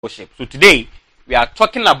So today we are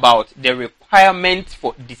talking about the requirement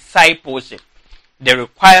for discipleship. The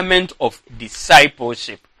requirement of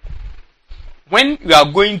discipleship. When you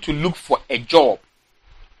are going to look for a job,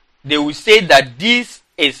 they will say that these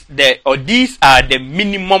are the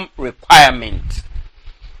minimum requirements.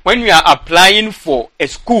 When we are applying for a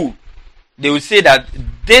school, they will say that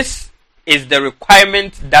this is the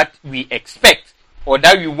requirement that we expect or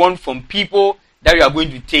that we want from people that we are going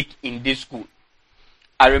to take in this school.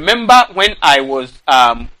 I remember when I was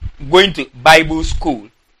going to Bible school,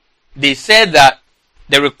 they said that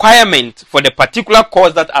the requirement for the particular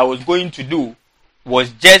course that I was going to do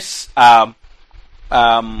was just, I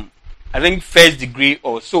think, first degree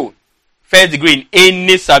or so. First degree in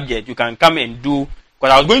any subject you can come and do.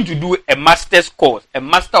 Because I was going to do a master's course, a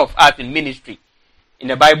Master of Arts in Ministry in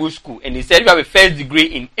the Bible school. And he said if you have a first degree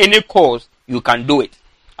in any course, you can do it.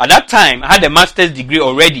 At that time, I had a master's degree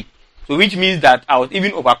already. So which means that I was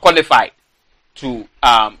even overqualified to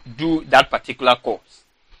do that particular course.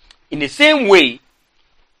 In the same way,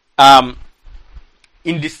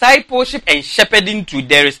 in discipleship and shepherding too,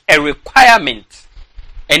 there is a requirement.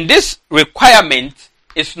 And this requirement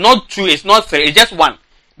is not two, it's not three, it's just one.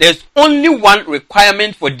 There's only one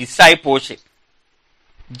requirement for discipleship.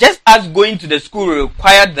 Just as going to the school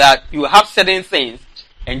required that you have certain things,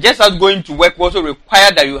 and just as going to work also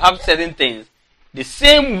required that you have certain things, the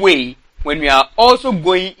same way, when we are also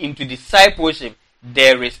going into discipleship,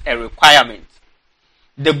 there is a requirement.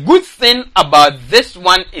 The good thing about this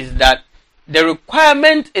one is that the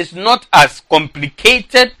requirement is not as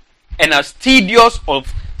complicated and as tedious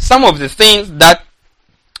of some of the things that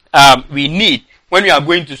we need when we are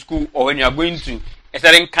going to school or when you are going to a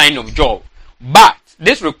certain kind of job. But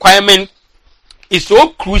this requirement is so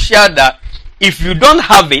crucial that if you don't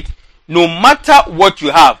have it, no matter what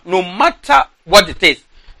you have, no matter what it is,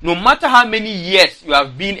 no matter how many years you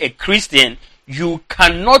have been a Christian, you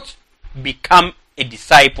cannot become a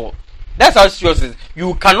disciple. That's how serious it is.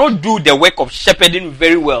 You cannot do the work of shepherding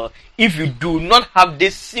very well if you do not have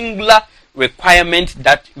this singular requirement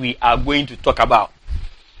that we are going to talk about.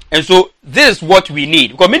 And so this is what we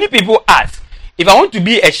need. Because many people ask, if I want to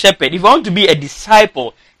be a shepherd, if I want to be a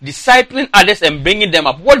disciple, discipling others and bringing them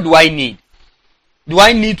up, what do I need? Do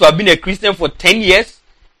I need to have been a Christian for 10 years?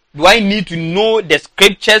 Do I need to know the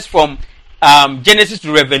scriptures from Genesis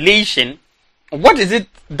to Revelation? What is it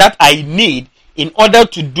that I need in order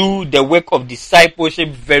to do the work of discipleship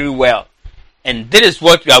very well? And this is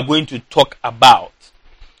what we are going to talk about.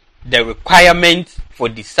 The requirement for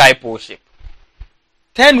discipleship.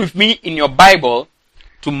 Turn with me in your Bible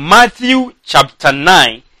to Matthew chapter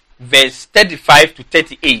 9, verse 35 to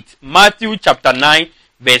 38. Matthew chapter 9,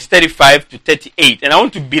 verse 35 to 38. And I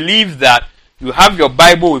want to believe that you have your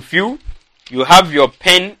Bible with you. You have your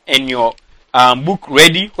pen and your book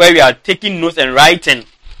ready where you are taking notes and writing.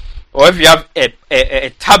 Or if you have a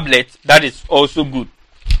tablet, that is also good.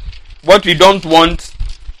 What we don't want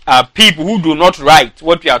are people who do not write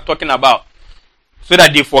what we are talking about so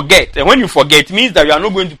that they forget. And when you forget, it means that you are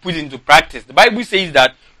not going to put it into practice. The Bible says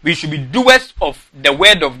that we should be doers of the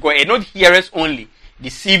word of God and not hearers only,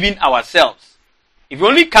 deceiving ourselves. If you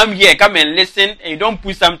only come here, come and listen, and you don't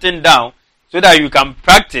put something down so that you can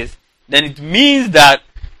practice, then it means that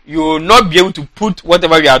you will not be able to put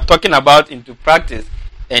whatever we are talking about into practice,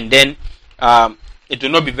 and then it will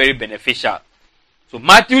not be very beneficial. So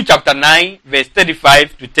Matthew chapter 9, verse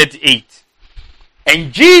 35 to 38.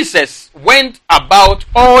 And Jesus went about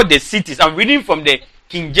all the cities, I'm reading from the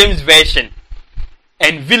King James Version,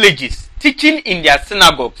 and villages, teaching in their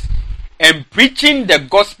synagogues, and preaching the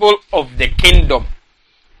gospel of the kingdom,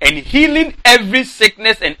 and healing every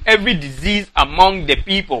sickness and every disease among the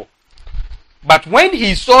people. But when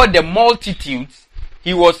he saw the multitudes,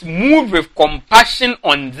 he was moved with compassion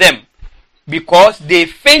on them, because they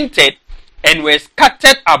fainted and were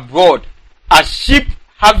scattered abroad as sheep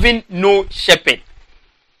having no shepherd.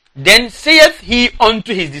 Then saith he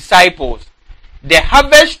unto his disciples, the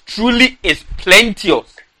harvest truly is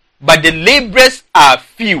plenteous, but the laborers are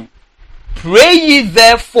few. Pray ye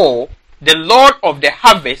therefore the Lord of the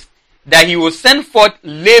harvest, that he will send forth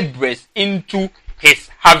laborers into his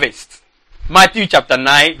harvest. Matthew chapter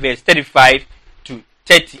 9, verse 35 to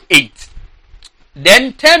 38.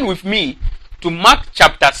 Then turn with me to Mark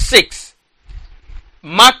chapter 6.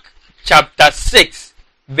 Mark chapter 6,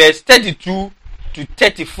 verse 32 to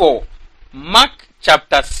 34. Mark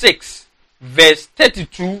chapter 6, verse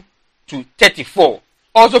 32 to 34.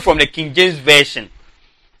 Also from the King James Version.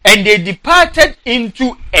 And they departed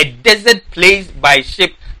into a desert place by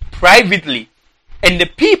ship privately. And the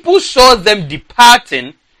people saw them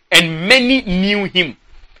departing, and many knew him,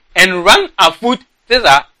 and ran afoot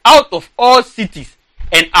thither out of all cities,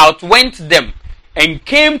 and outwent them, and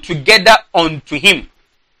came together unto him.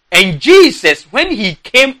 And Jesus, when he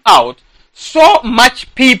came out, saw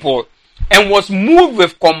much people, and was moved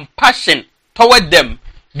with compassion toward them,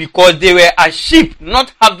 because they were as sheep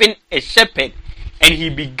not having a shepherd, and he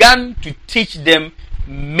began to teach them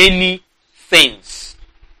many things.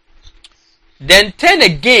 Then turn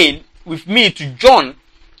again with me to John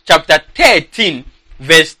chapter 13,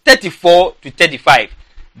 verse 34 to 35.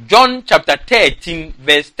 John chapter 13,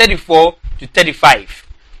 verse 34 to 35.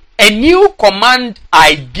 A new command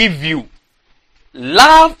I give you: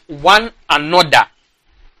 love one another.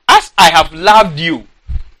 As I have loved you,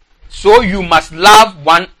 so you must love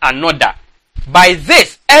one another. By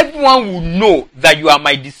this, everyone will know that you are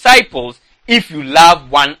my disciples if you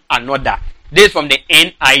love one another. This is from the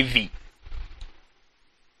NIV.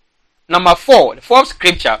 Number 4, the fourth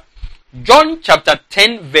scripture, John chapter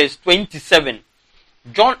 10, verse 27.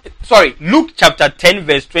 Luke chapter 10,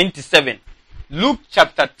 verse 27. Luke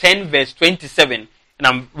chapter 10, verse 27. And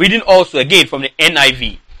I'm reading also again from the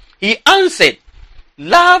NIV. He answered,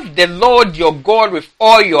 love the Lord your God with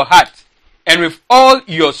all your heart, and with all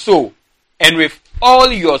your soul, and with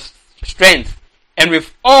all your strength, and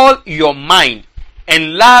with all your mind,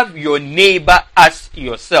 and love your neighbor as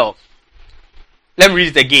yourself. Let me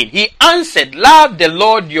read it again. He answered, love the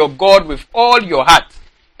Lord your God with all your heart,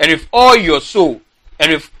 and with all your soul,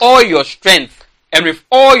 and with all your strength, and with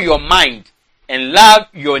all your mind, and love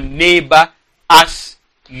your neighbor as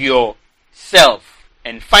yourself.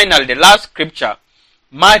 And finally, the last scripture,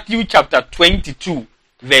 Matthew chapter 22,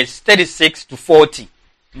 verse 36 to 40.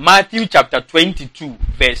 Matthew chapter 22,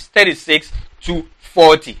 verse 36 to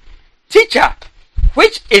 40. Teacher,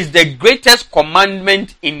 which is the greatest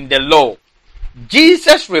commandment in the law?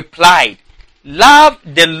 Jesus replied, love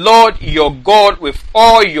the Lord your God with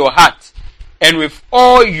all your heart, and with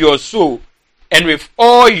all your soul, and with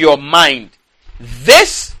all your mind.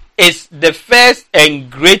 This is the first and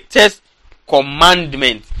greatest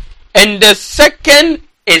commandment. And the second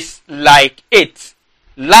is like it: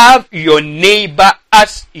 love your neighbor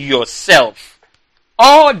as yourself.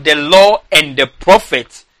 All the law and the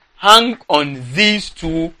prophets hang on these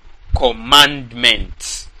two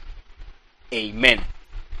commandments. Amen.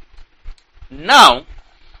 Now,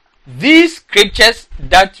 these scriptures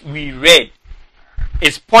that we read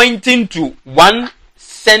is pointing to one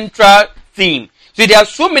central theme. So there are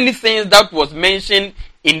so many things that was mentioned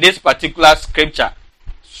in this particular scripture.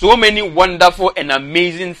 So many wonderful and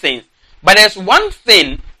amazing things. But there's one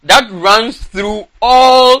thing that runs through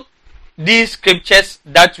all these scriptures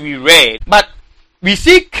that we read. But we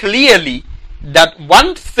see clearly that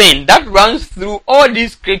one thing that runs through all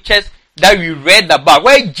these scriptures that we read about,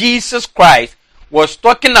 where Jesus Christ was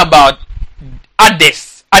talking about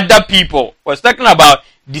other people, was talking about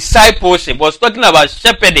discipleship, was talking about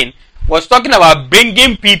shepherding, was talking about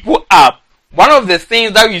bringing people up. One of the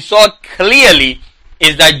things that we saw clearly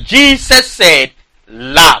is that Jesus said,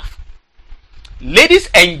 love. Ladies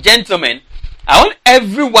and gentlemen, I want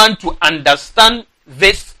everyone to understand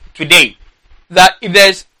this today, that if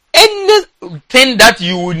there's anything that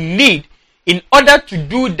you would need in order to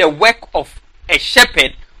do the work of a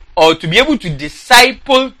shepherd, or to be able to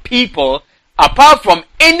disciple people, apart from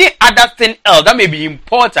any other thing else that may be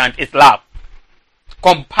important, is love.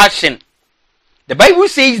 Compassion. The Bible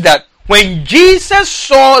says that when Jesus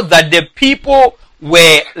saw that the people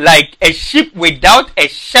were like a sheep without a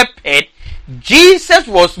shepherd, Jesus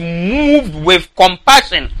was moved with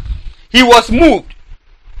compassion. He was moved.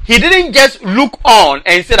 He didn't just look on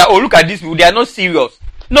and say that, oh, look at these people, they are not serious.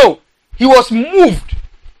 No, he was moved.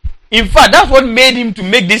 In fact, that's what made him to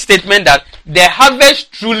make this statement that the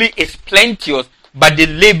harvest truly is plenteous, but the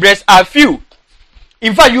laborers are few.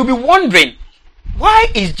 In fact, you'll be wondering, why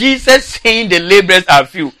is Jesus saying the laborers are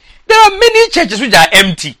few? There are many churches which are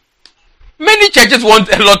empty. Many churches want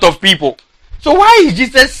a lot of people. So why is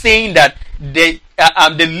Jesus saying that the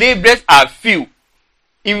laborers are few?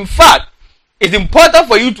 In fact, it's important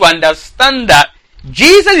for you to understand that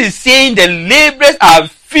Jesus is saying the laborers are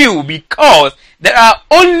few because there are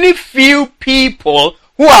only few people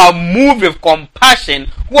who are moved with compassion,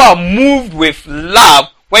 who are moved with love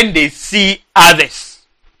when they see others.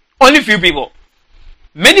 Only few people.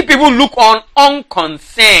 Many people look on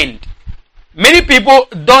unconcerned. Many people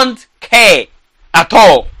don't care at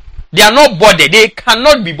all. They are not bothered. They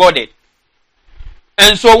cannot be bothered.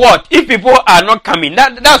 And so what? If people are not coming,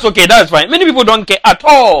 that's okay, that's fine. Many people don't care at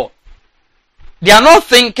all. They are not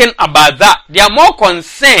thinking about that. They are more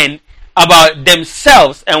concerned about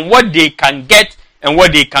themselves and what they can get and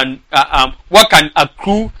what they can, what can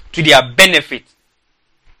accrue to their benefit.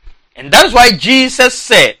 And that's why Jesus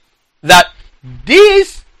said that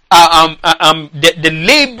these the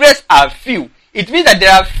laborers are few. It means that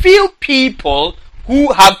there are few people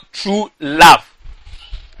who have true love.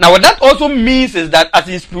 Now what that also means is that as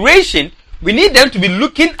inspiration, we need them to be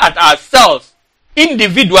looking at ourselves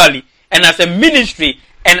individually and as a ministry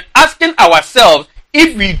and asking ourselves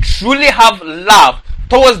if we truly have love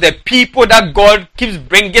towards the people that God keeps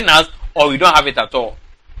bringing us, or we don't have it at all.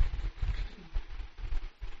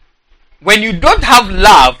 When you don't have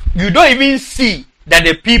love, you don't even see that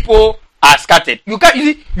the people are scattered. You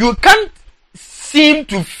can't seem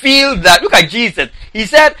to feel that. Look at Jesus. He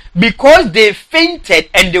said, because they fainted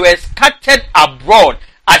and they were scattered abroad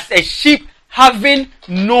as a sheep having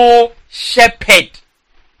no shepherd.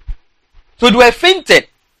 So they were fainted.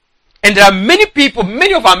 And there are many people,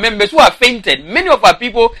 many of our members who are fainted. Many of our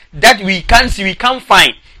people that we can't see, we can't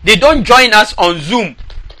find. They don't join us on Zoom.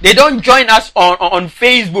 They don't join us on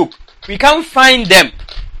Facebook. We can't find them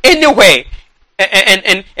anywhere.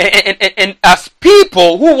 And as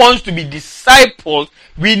people who wants to be disciples,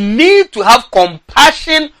 we need to have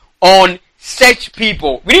compassion on such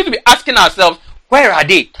people. We need to be asking ourselves, where are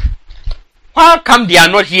they? How come they are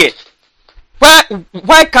not here?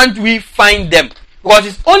 Why can't we find them? Because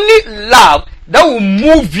it's only love that will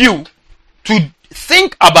move you to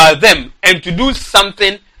think about them and to do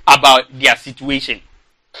something about their situation.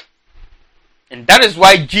 And that is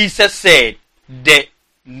why Jesus said the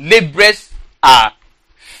laborers are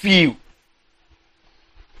few.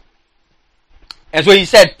 And so he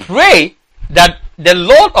said, pray that the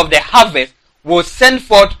Lord of the harvest will send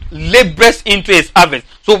forth laborers into his harvest.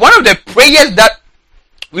 So one of the prayers that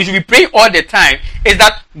we should be praying all the time is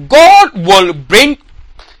that God will bring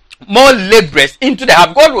more laborers into the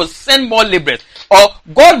harvest. God will send more laborers, or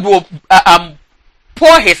God will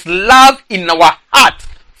pour his love in our heart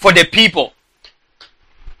for the people.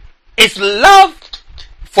 It's love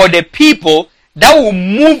for the people that will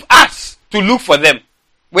move us to look for them.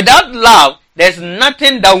 Without love, there's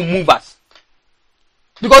nothing that will move us.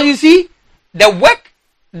 Because you see, the work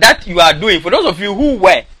that you are doing, for those of you who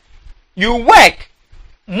work, you work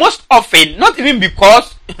most often, not even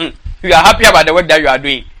because you are happy about the work that you are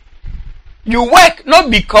doing. You work not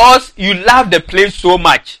because you love the place so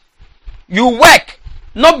much. You work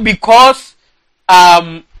not because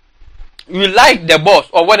you like the boss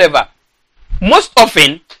or whatever. Most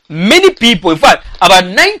often, many people, in fact, about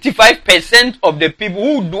 95% of the people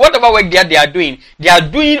who do whatever work they are doing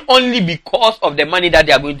only because of the money that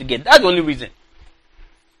they are going to get. That's the only reason.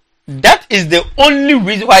 That is the only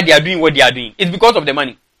reason why they are doing what they are doing. It's because of the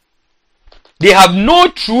money. They have no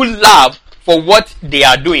true love for what they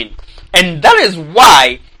are doing. And that is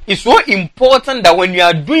why it's so important that when you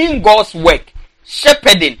are doing God's work,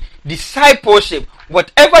 shepherding, discipleship,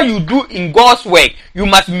 whatever you do in God's work, you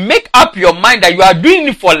must make up your mind that you are doing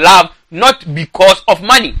it for love, not because of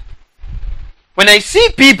money. When I see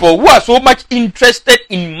people who are so much interested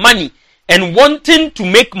in money and wanting to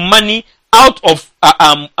make money out of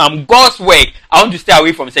God's work, I want to stay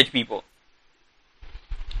away from such people.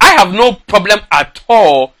 I have no problem at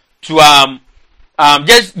all to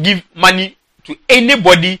just give money to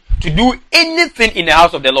anybody to do anything in the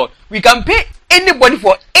house of the Lord. We can pay anybody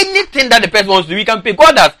for anything that the person wants to do. We can pay.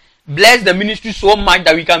 God has blessed the ministry so much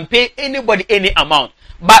that we can pay anybody any amount.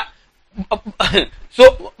 But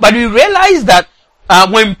we realize that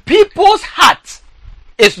when people's heart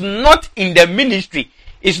is not in the ministry,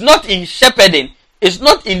 it's not in shepherding, it's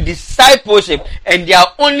not in discipleship, and they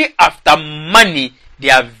are only after money,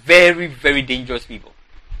 they are very, very dangerous people.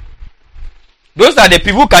 Those are the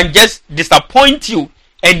people who can just disappoint you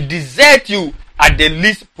and desert you at the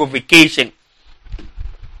least provocation.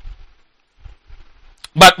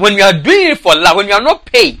 But when you are doing it for love, when you are not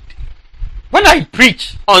paid, when I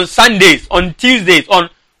preach on Sundays, on Tuesdays, on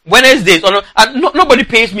Wednesdays, nobody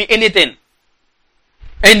pays me anything.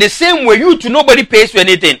 And the same way, you too, nobody pays you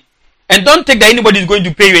anything. And don't think that anybody is going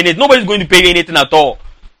to pay you anything. Nobody is going to pay you anything at all.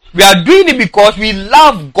 We are doing it because we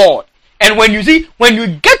love God. And when you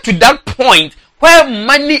get to that point where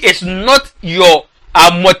money is not your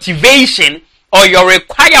motivation or your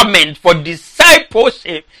requirement for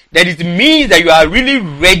discipleship, then it means that you are really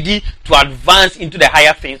ready to advance into the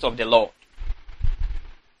higher things of the Lord.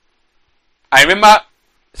 I remember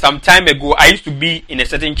some time ago, I used to be in a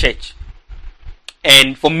certain church.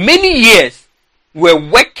 And for many years, we were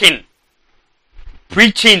working,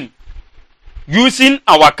 preaching, using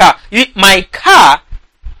our car. My car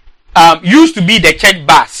used to be the church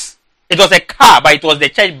bus. It was a car, but it was the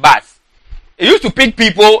church bus. It used to pick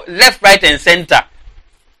people left, right, and center.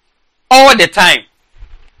 All the time.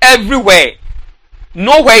 Everywhere.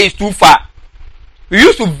 Nowhere is too far. We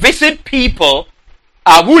used to visit people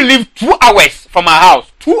who live 2 hours from our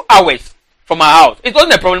house. 2 hours from our house. It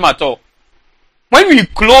wasn't a problem at all. When we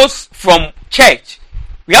close from church,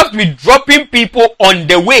 we have to be dropping people on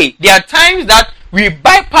the way. There are times that we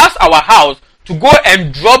bypass our house to go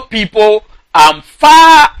and drop people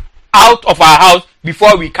far out of our house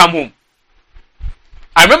before we come home.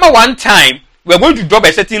 I remember one time we were going to drop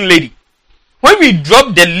a certain lady. When we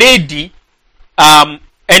dropped the lady,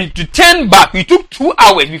 and to turn back, we took 2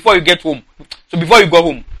 hours before you get home. So before you go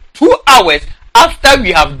home, 2 hours after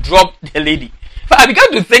we have dropped the lady. So I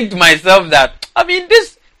began to think to myself that,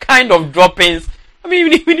 this kind of droppings, we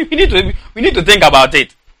need to think about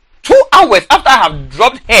it. 2 hours after I have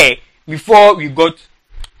dropped her before we got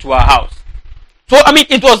to our house. So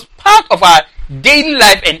it was part of our daily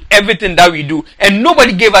life and everything that we do, and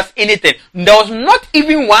nobody gave us anything. There was not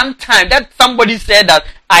even one time that somebody said that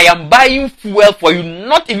I am buying fuel for you.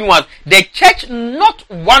 Not even once. The church, not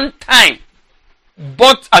one time,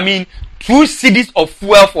 bought 2 cedis of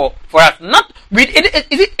fuel for us.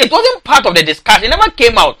 It wasn't part of the discussion. It never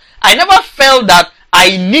came out. I never felt that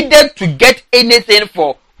I needed to get anything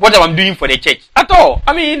for what I'm doing for the church at all.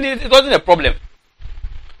 It wasn't a problem.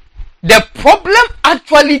 The problem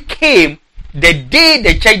actually came the day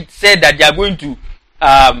the church said that they are going to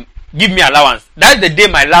give me allowance. That's the day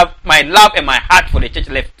my love and my heart for the church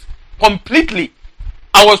left. Completely.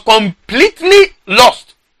 I was completely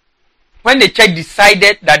lost when the church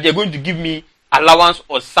decided that they're going to give me allowance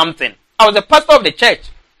or something. I was a pastor of the church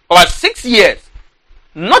for about 6 years.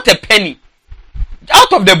 Not a penny.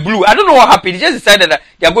 Out of the blue. I don't know what happened. They just decided that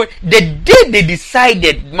they are going. The day they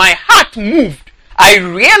decided, my heart moved. I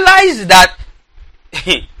realized that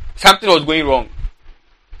something was going wrong.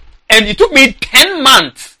 And it took me 10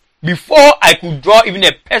 months before I could draw even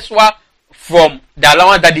a peswa from the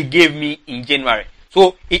allowance that they gave me in January.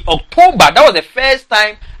 So in October, that was the first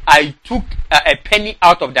time I took a penny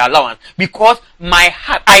out of the allowance, because my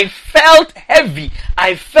heart, I felt heavy.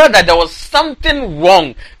 I felt that there was something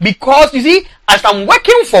wrong, because you see, as I'm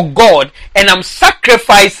working for God and I'm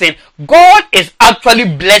sacrificing, God is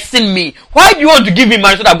actually blessing me. Why do you want to give me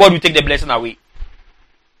money so that God will take the blessing away?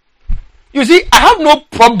 You see, I have no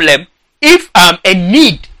problem if a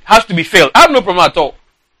need has to be filled. I have no problem at all.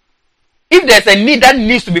 If there's a need that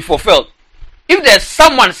needs to be fulfilled, if there's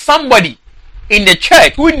somebody in the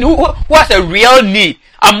church who has a real need,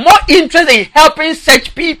 I'm more interested in helping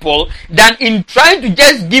such people than in trying to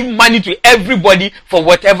just give money to everybody for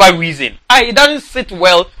whatever reason. It doesn't sit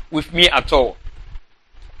well with me at all.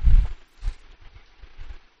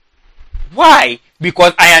 Why?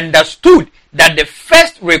 Because I understood that the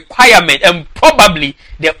first requirement, and probably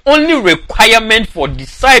the only requirement for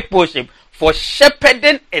discipleship, for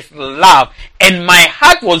shepherding, is love. And my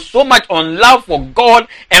heart was so much on love for God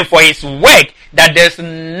and for His work that there's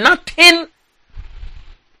nothing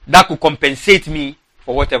that could compensate me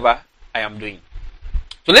for whatever I am doing.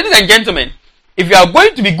 So ladies and gentlemen, if you are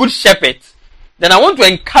going to be good shepherds, then I want to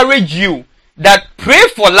encourage you that pray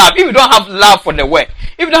for love. If you don't have love for the work,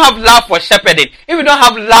 if you don't have love for shepherding, if you don't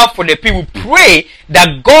have love for the people, pray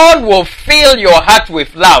that God will fill your heart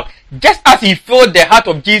with love, just as He filled the heart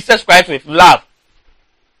of Jesus Christ with love,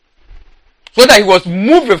 so that He was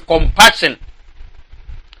moved with compassion.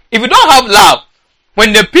 If you don't have love,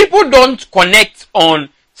 when the people don't connect on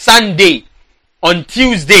Sunday, on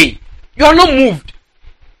Tuesday, you are not moved.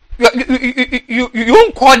 You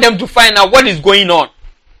won't call them to find out what is going on.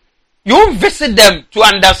 You won't visit them to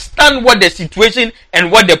understand what the situation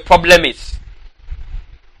and what the problem is.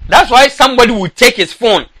 That's why somebody will take his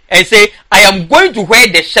phone and say, I am going to where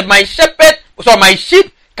my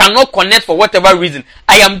sheep cannot connect for whatever reason.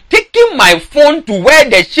 I am taking my phone to where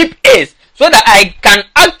the sheep is so that I can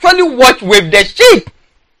actually watch with the sheep.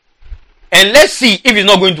 And let's see if he's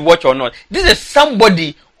not going to watch or not. This is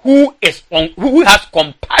somebody who has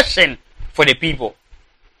compassion for the people.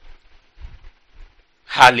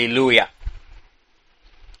 Hallelujah.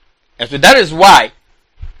 And so that is why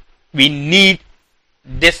we need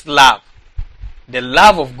this love. The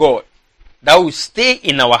love of God that will stay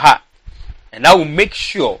in our heart, and that will make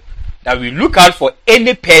sure that we look out for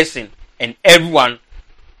any person and everyone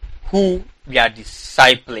who we are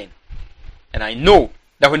discipling. And I know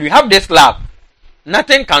that when we have this love,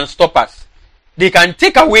 nothing can stop us. They can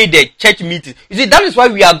take away the church meetings. You see, that is why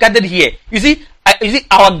we are gathered here. You see,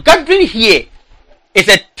 our gathering here is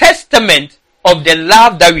a testament of the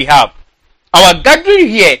love that we have. Our gathering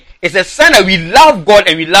here is a sign that we love God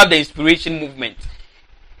and we love the inspiration movement.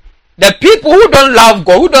 The people who don't love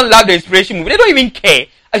God, who don't love the inspiration movement, they don't even care.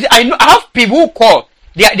 I have people who call.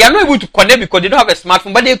 They are not able to connect because they don't have a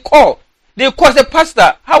smartphone, but they call. They call the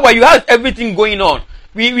pastor, how are you? How's everything going on?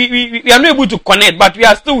 We are not able to connect, but we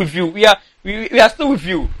are still with you. We are still with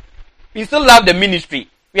you. We still love the ministry.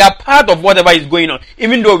 We are part of whatever is going on,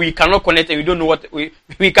 even though we cannot connect and we don't know what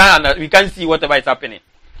we can't see whatever is happening.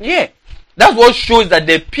 Yeah, that's what shows that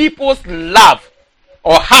the people's love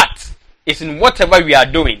or heart is in whatever we are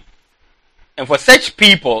doing. And for such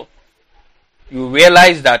people, you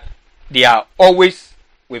realize that they are always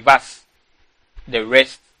with us, the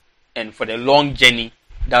rest, and for the long journey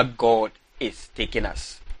that God is taking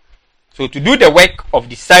us. So to do the work of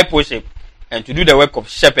discipleship and to do the work of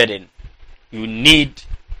shepherding, you need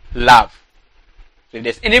love. So if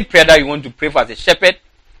there's any prayer that you want to pray for as a shepherd,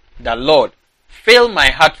 the Lord, fill my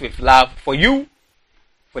heart with love for you,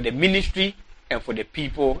 for the ministry, and for the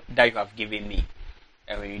people that you have given me.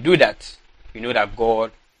 And when you do that, you know that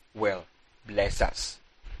God will bless us.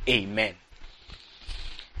 Amen.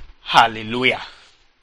 Hallelujah.